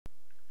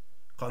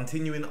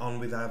Continuing on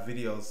with our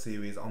video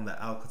series on the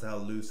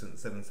Alcatel Lucent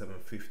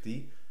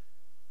 7750,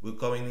 we're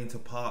going into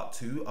part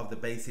 2 of the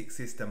basic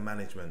system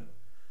management.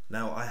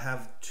 Now I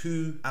have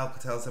two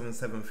Alcatel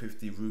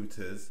 7750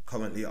 routers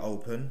currently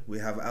open. We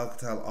have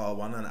Alcatel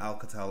R1 and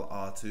Alcatel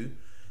R2,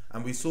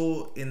 and we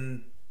saw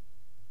in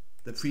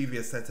the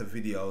previous set of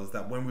videos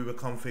that when we were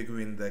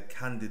configuring the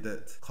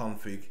candidate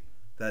config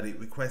that it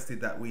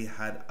requested that we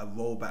had a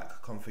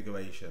rollback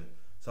configuration.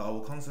 So I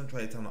will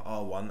concentrate on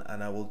R1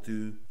 and I will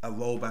do a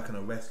rollback and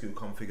a rescue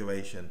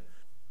configuration.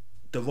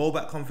 The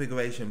rollback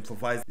configuration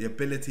provides the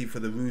ability for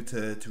the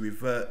router to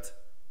revert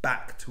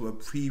back to a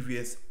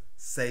previous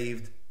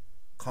saved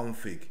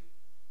config.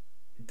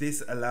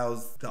 This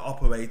allows the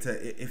operator,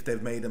 if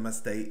they've made a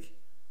mistake,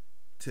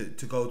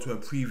 to go to a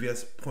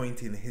previous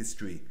point in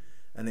history.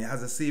 And it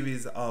has a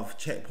series of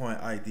checkpoint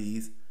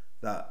IDs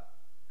that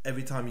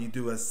every time you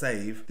do a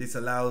save, this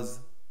allows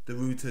the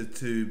router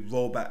to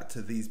roll back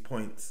to these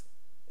points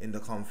in the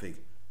config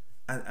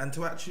and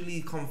to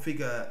actually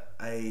configure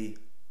a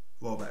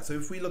rollback. So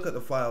if we look at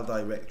the file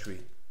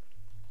directory,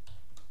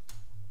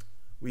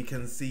 we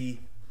can see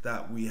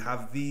that we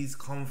have these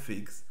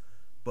configs,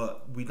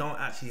 but we don't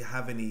actually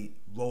have any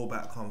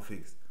rollback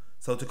configs.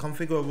 So to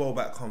configure a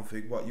rollback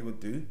config, what you would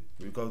do,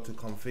 we go to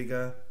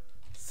configure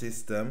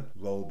system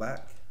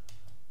rollback,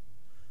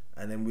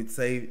 and then we'd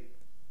say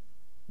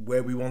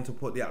where we want to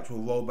put the actual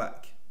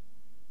rollback.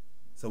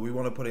 So we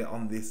want to put it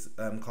on this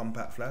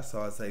compact flash,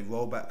 so I'll say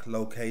rollback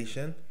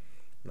location,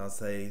 and I'll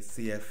say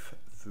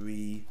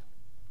CF3,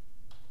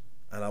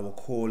 and I will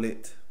call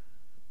it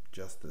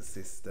just the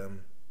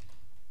system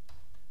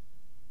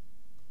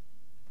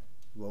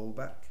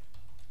rollback.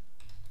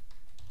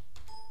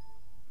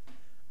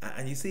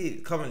 And you see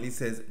it currently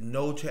says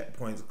no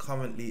checkpoints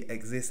currently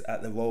exist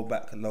at the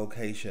rollback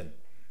location.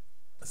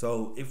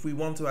 So if we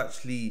want to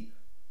actually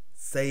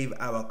save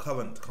our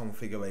current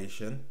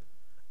configuration,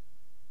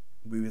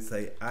 we would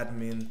say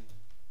admin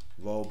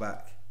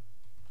rollback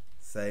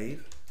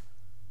save,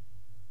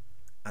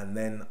 and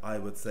then I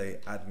would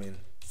say admin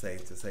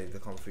save to save the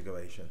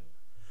configuration.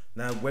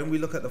 Now when we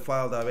look at the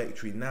file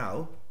directory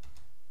now,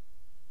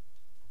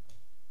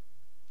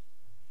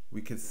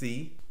 we can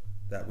see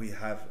that we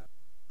have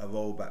a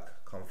rollback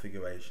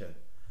configuration,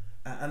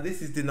 and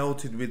this is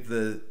denoted with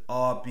the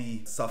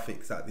RB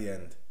suffix at the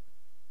end.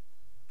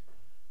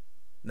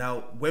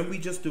 Now when we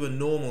just do a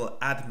normal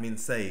admin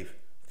save,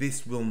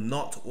 this will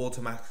not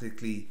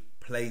automatically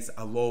place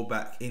a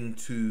rollback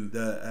into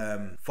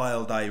the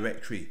file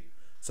directory.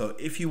 So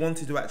if you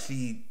wanted to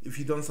actually, if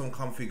you've done some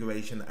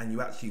configuration and you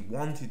actually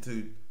wanted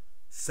to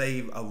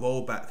save a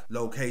rollback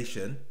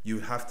location, you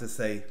have to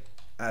say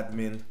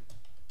admin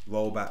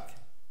rollback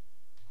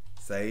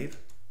save,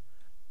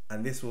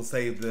 and this will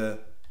save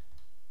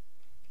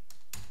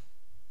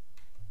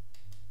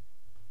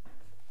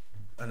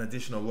an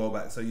additional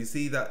rollback. So you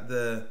see that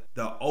the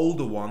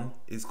older one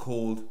is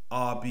called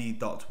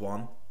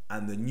RB.1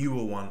 and the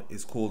newer one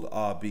is called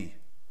RB.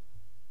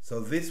 So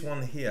this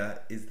one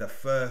here is the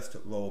first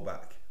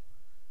rollback,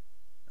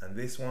 and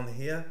this one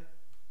here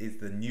is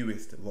the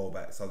newest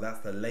rollback. So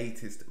that's the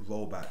latest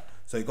rollback.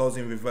 So it goes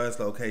in reverse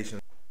location.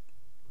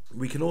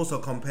 We can also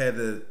compare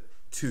the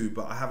two,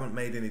 but I haven't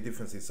made any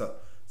differences.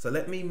 So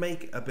let me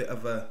make a bit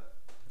of a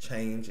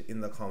change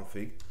in the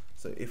config.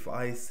 So if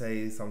I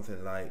say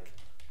something like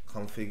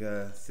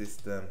configure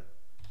system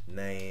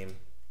name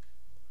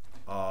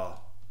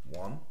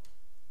R1,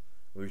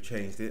 we've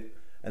changed it,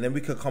 and then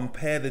we could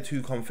compare the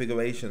two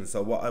configurations.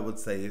 So what I would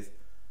say is,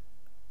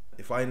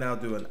 if I now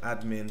do an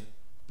admin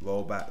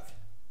rollback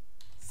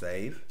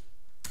save,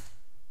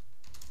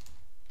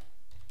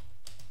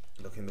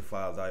 look in the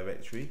file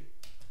directory,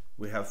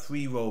 we have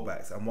 3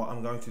 rollbacks, and what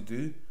I'm going to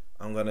do,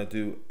 I'm going to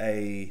do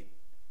a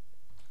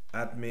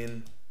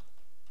admin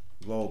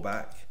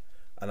rollback,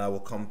 and I will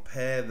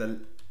compare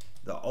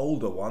the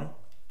older one,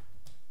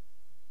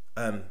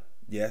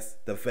 yes,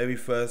 the very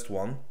first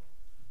one,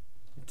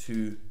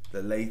 to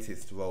the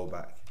latest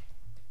rollback.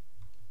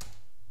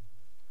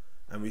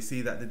 And we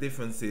see that the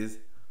difference is,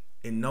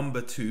 in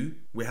number 2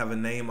 we have a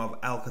name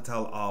of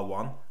Alcatel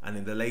R1, and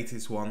in the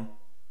latest one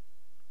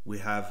we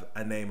have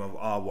a name of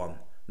R1.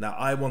 Now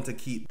I want to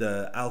keep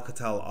the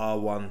Alcatel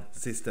R1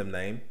 system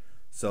name,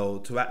 so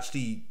to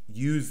actually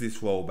use this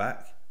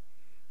rollback,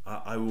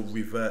 I will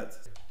revert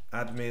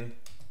admin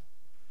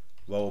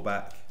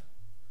rollback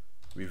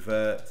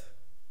revert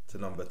to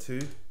number 2,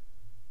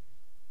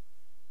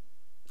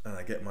 and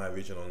I get my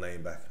original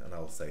name back, and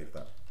I'll save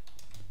that.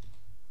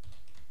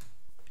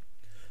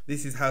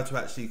 This is how to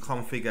actually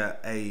configure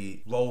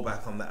a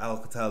rollback on the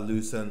Alcatel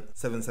Lucent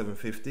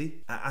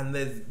 7750, and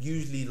there's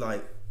usually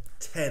like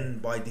 10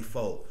 by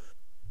default.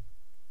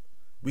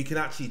 We can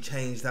actually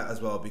change that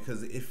as well,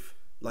 because if,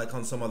 like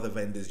on some other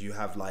vendors, you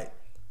have like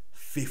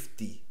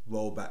 50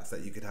 rollbacks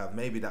that you could have,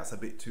 maybe that's a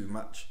bit too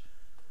much,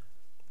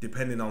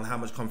 depending on how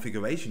much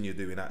configuration you're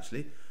doing.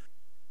 Actually,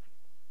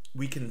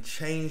 we can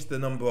change the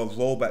number of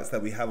rollbacks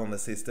that we have on the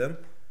system,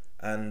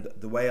 and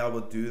the way I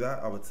would do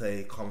that, I would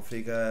say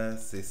configure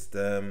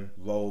system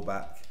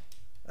rollback,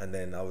 and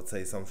then I would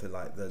say something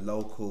like the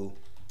local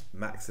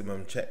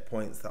maximum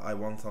checkpoints that I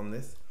want on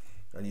this,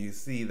 and you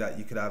see that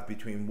you could have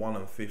between 1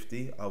 and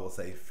 50. I will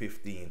say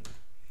 15.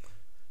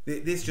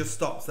 This just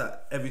stops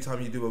that every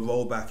time you do a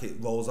rollback, it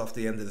rolls off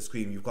the end of the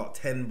screen. You've got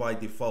 10 by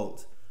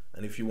default,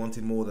 and if you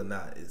wanted more than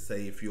that,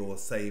 say if you're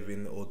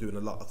saving or doing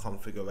a lot of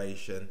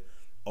configuration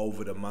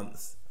over the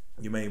months,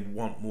 you may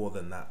want more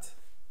than that.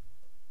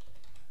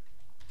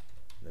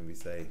 Then we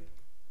say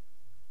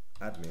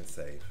admin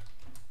save.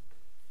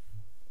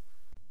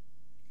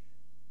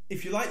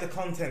 If you like the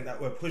content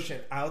that we're pushing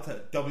out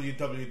at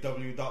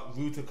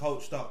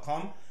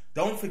www.routercoach.com,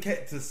 don't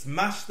forget to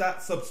smash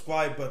that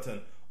subscribe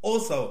button.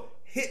 Also,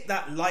 hit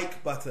that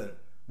like button.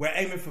 We're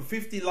aiming for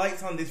 50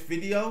 likes on this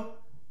video,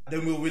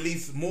 then we'll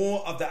release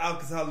more of the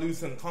Alcatel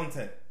Lucent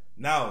content.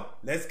 Now,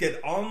 let's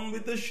get on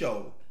with the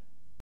show.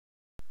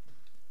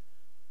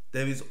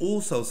 There is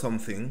also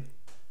something,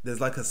 there's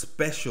like a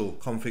special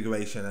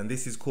configuration, and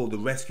this is called the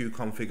rescue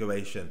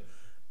configuration.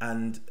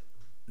 And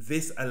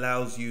this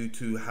allows you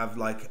to have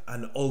like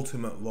an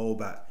ultimate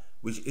rollback,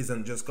 which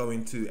isn't just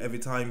going to, every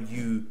time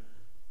you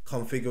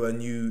configure a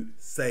new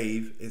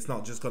save, it's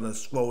not just going to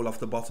scroll off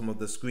the bottom of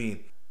the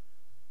screen.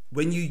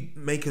 When you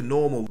make a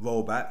normal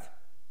rollback,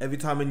 every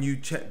time a new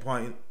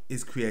checkpoint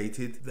is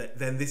created,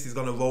 then this is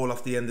going to roll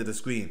off the end of the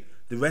screen.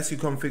 The rescue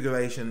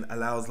configuration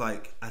allows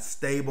like a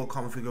stable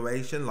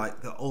configuration,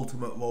 like the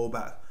ultimate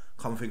rollback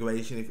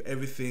configuration. If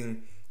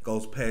everything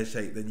goes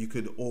pear-shaped, then you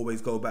could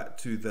always go back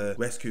to the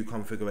rescue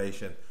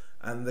configuration.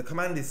 And the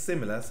command is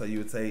similar, so you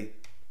would say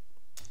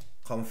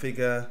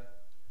configure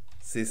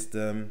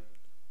system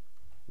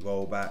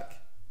rollback,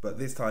 but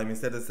this time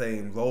instead of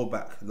saying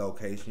rollback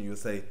location, you would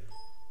say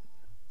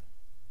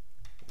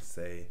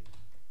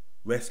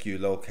rescue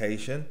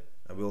location,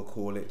 and we'll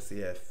call it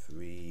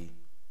CF3.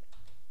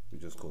 We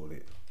just call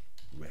it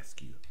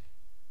rescue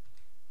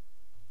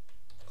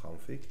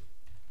config.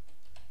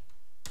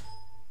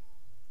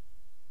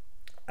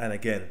 And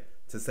again,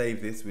 to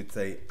save this, we'd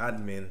say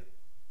admin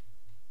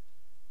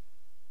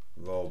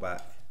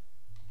rollback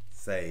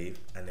save,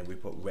 and then we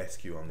put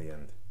rescue on the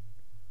end.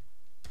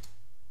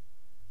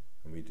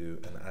 And we do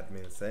an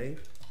admin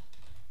save.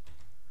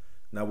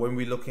 Now when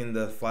we look in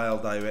the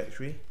file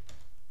directory,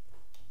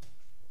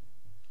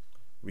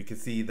 we can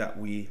see that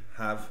we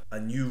have a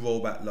new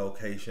rollback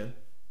location,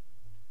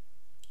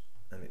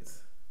 and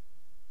it's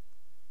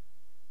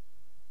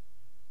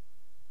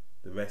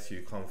the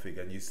rescue config,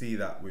 and you see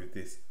that with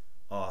this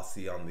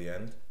RC on the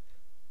end.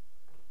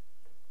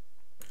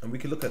 And we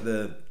can look at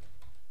the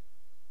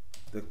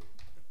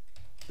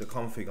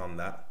config on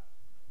that.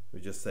 We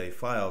just say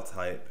file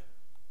type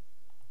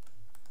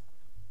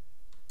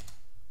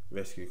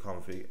rescue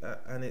config,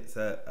 and it's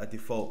a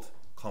default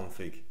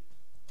config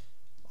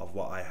of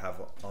what I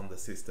have on the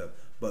system.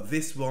 But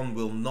this one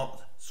will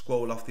not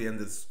scroll off the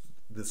end of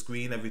the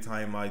screen every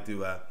time I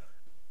do a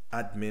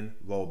admin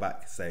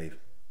rollback save.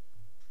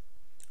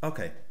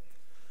 Okay.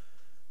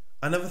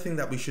 Another thing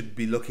that we should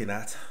be looking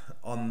at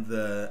on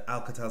the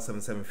Alcatel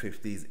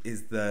 7750s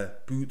is the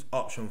boot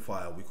option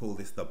file. We call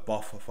this the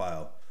BOF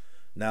file.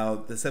 Now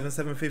the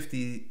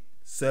 7750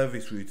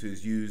 service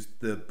routers use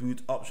the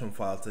boot option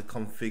file to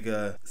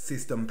configure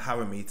system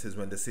parameters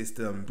when the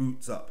system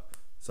boots up,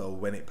 so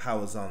when it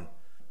powers on,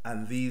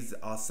 and these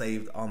are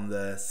saved on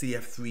the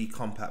CF3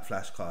 compact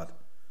flash card.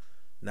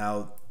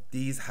 Now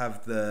these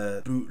have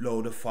the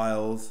bootloader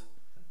files,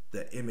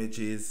 the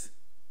images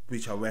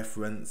which are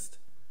referenced.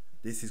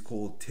 This is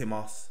called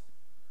TIMOS,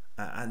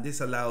 and this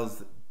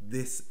allows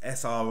this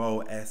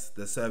SROS,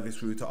 the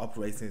service router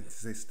operating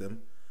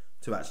system,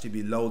 to actually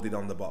be loaded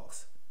on the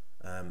box.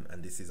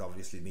 And this is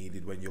obviously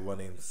needed when you're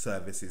running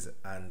services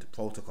and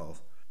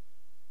protocols.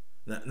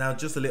 Now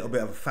just a little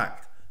bit of a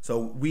fact. So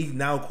we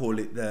now call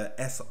it the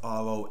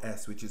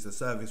SROS, which is the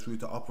service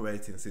router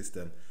operating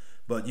system.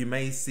 But you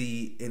may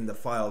see in the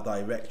file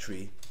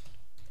directory,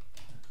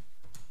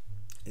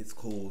 it's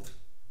called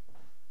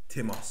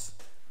TIMOS.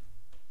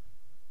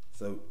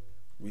 So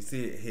we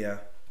see it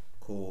here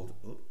called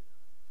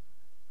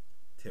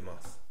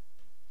TIMOS.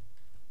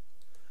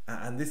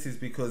 And this is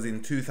because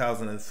in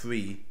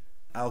 2003,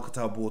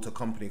 Alcatel bought a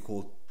company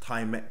called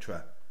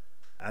Timetra,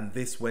 and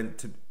this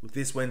went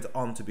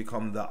on to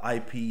become the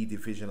IP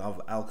division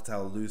of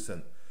Alcatel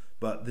Lucent,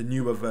 but the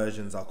newer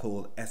versions are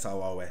called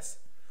SROS.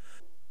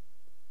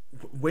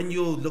 When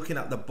you're looking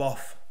at the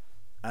BOF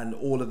and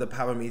all of the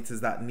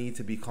parameters that need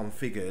to be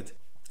configured,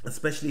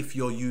 especially if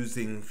you're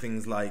using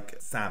things like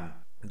SAM,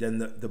 then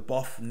the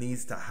BOF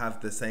needs to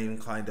have the same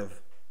kind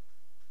of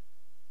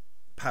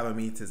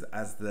parameters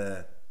as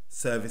the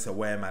Service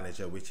Aware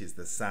Manager, which is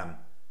the SAM.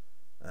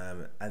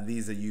 And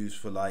these are used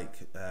for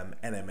like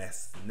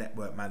NMS,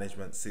 network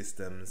management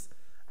systems,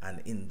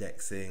 and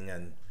indexing,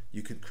 and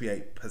you could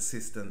create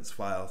persistence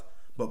files,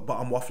 but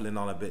I'm waffling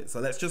on a bit. So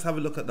let's just have a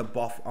look at the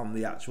BOF on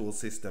the actual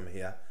system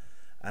here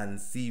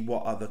and see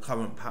what are the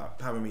current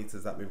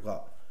parameters that we've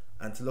got.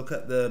 And to look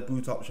at the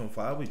boot option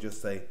file, we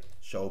just say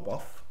show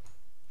BOF.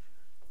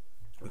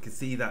 We can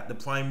see that the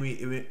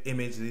primary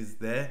image is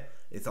there.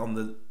 It's on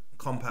the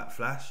compact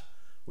flash.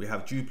 We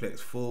have duplex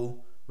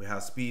full. we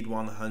have speed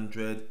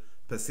 100,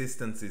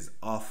 persistence is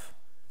off,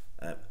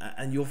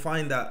 and you'll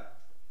find that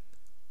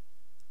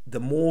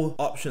the more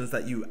options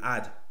that you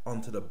add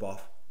onto the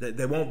BOF,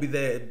 they won't be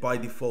there by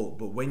default,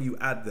 but when you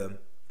add them,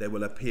 they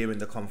will appear in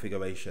the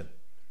configuration.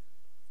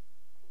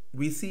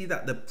 We see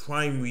that the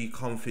primary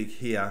config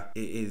here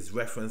is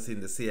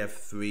referencing the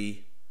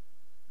CF3,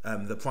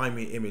 the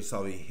primary image,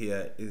 sorry,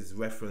 here is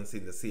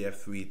referencing the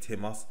CF3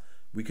 TIMOS.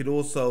 We could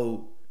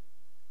also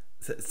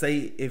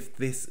say if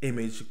this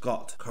image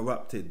got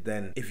corrupted,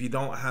 then if you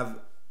don't have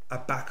a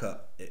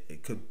backup,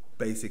 it could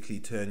basically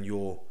turn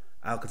your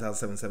Alcatel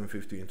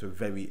 7750 into a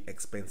very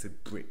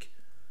expensive brick.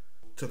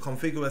 To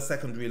configure a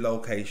secondary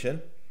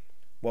location,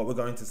 what we're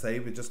going to say,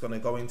 we're just going to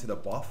go into the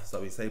BOF.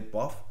 So we say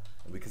BOF,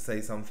 and we could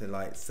say something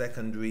like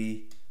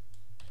secondary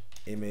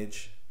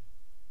image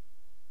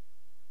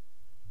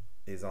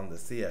is on the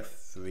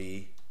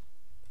CF3.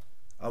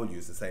 I will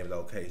use the same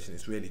location.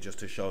 It's really just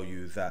to show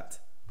you that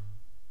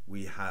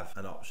we have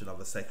an option of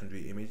a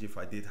secondary image if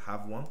I did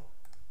have one.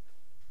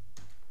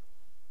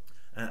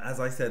 And as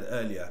I said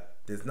earlier,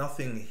 there's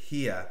nothing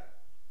here.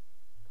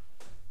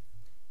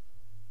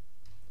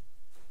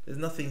 There's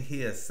nothing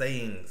here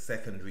saying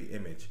secondary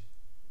image.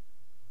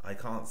 I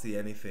can't see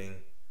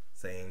anything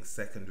saying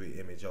secondary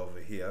image over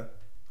here.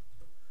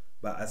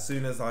 But as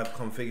soon as I've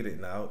configured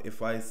it now,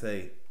 if I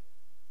say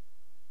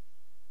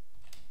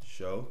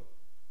show,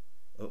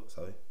 oh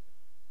sorry,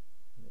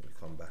 let me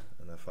come back,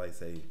 and if I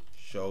say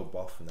show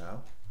BOF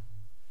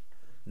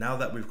now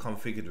that we've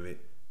configured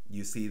it,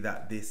 you see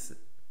that this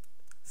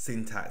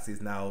syntax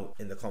is now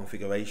in the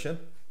configuration.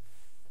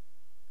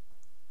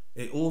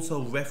 It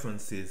also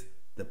references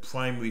the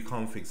primary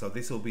config, so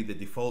this will be the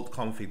default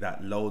config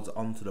that loads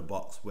onto the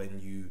box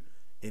when you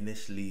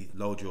initially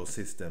load your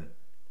system.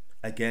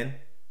 Again,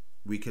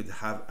 we could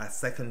have a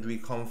secondary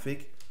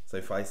config, so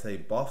if I say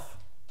BOF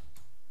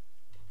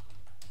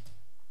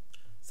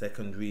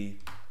secondary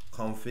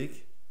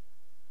config,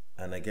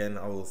 and again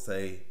I will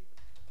say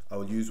I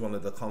will use one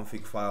of the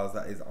config files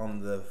that is on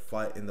the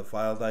in the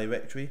file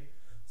directory.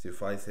 So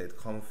if I said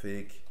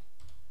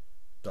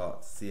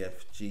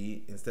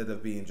config.cfg, instead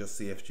of being just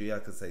cfg, I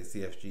could say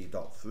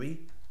cfg.3.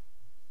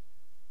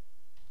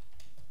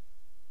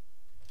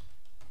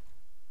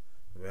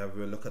 We have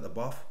a look at the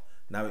BOF.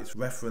 Now it's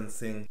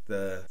referencing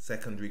the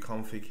secondary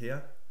config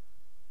here.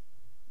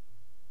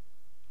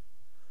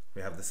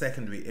 We have the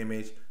secondary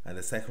image and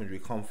the secondary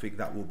config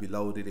that will be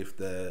loaded if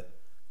the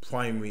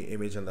primary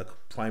image and the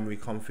primary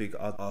config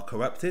are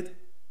corrupted.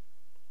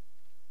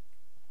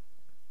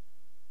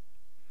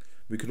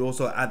 We could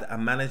also add a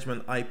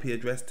management IP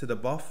address to the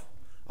BOF.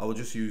 I will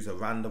just use a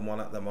random one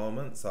at the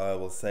moment. So I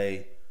will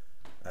say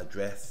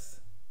address,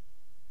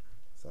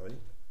 sorry.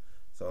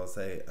 So I'll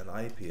say an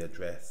IP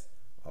address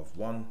of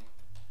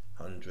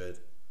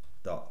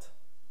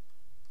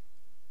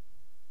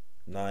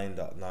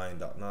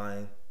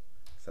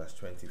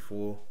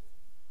 100.9.9.9/24.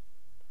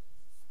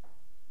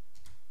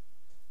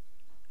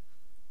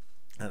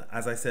 And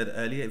as I said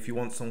earlier, if you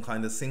want some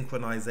kind of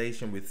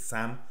synchronization with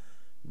SAM,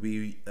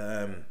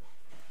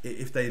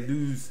 if they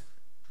lose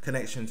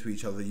connection to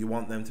each other, you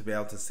want them to be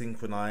able to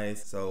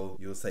synchronize. So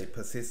you'll say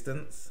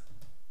persistence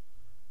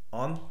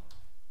on,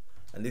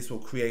 and this will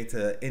create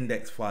an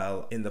index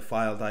file in the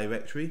file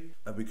directory.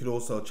 And we could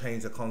also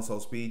change the console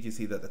speed. You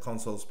see that the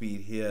console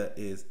speed here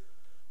is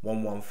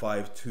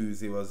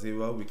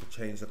 115200. We could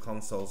change the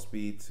console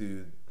speed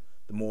to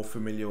the more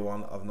familiar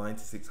one of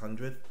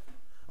 9600.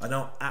 I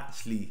don't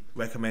actually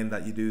recommend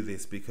that you do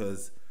this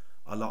because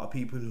a lot of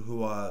people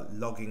who are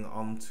logging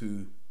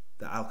onto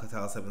the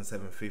Alcatel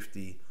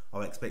 7750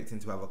 are expecting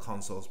to have a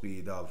console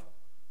speed of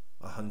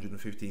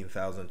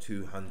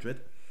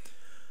 115,200.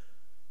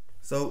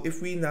 So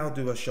if we now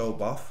do a show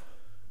BOF,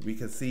 we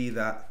can see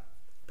that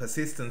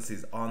persistence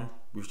is on.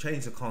 We've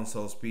changed the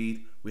console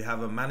speed. We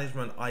have a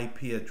management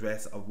IP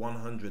address of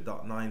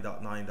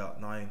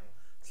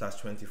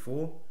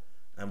 100.9.9.9/24,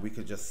 and we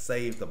could just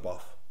save the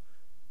BOF.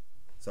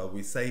 So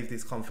we save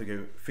this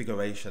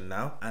configuration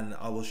now, and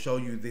I will show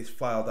you this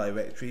file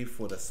directory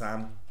for the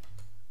SAM,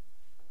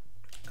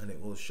 and it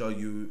will show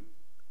you,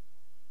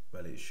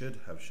 well, it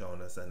should have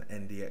shown us an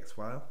NDX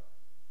file.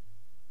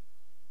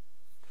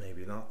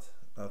 Maybe not.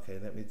 Okay,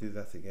 let me do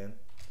that again.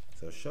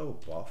 So show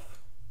BOF,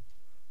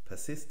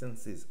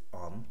 persistence is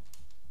on.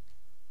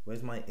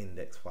 Where's my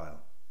index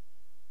file?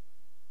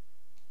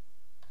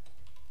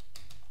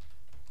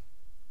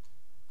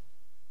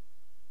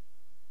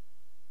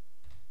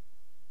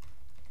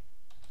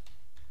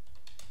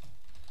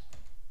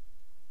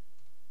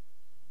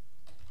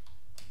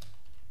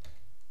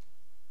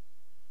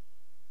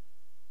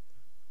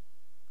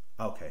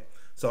 Okay,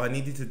 so I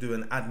needed to do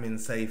an admin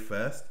save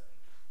first,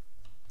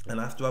 and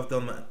after I've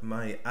done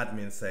my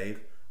admin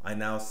save, I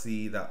now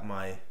see that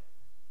my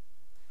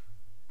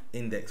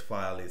index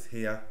file is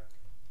here.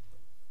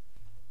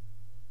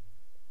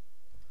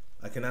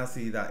 I can now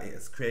see that it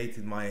has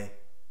created my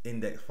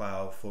index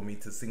file for me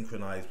to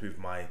synchronize with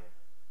my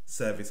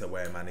service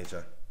aware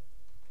manager.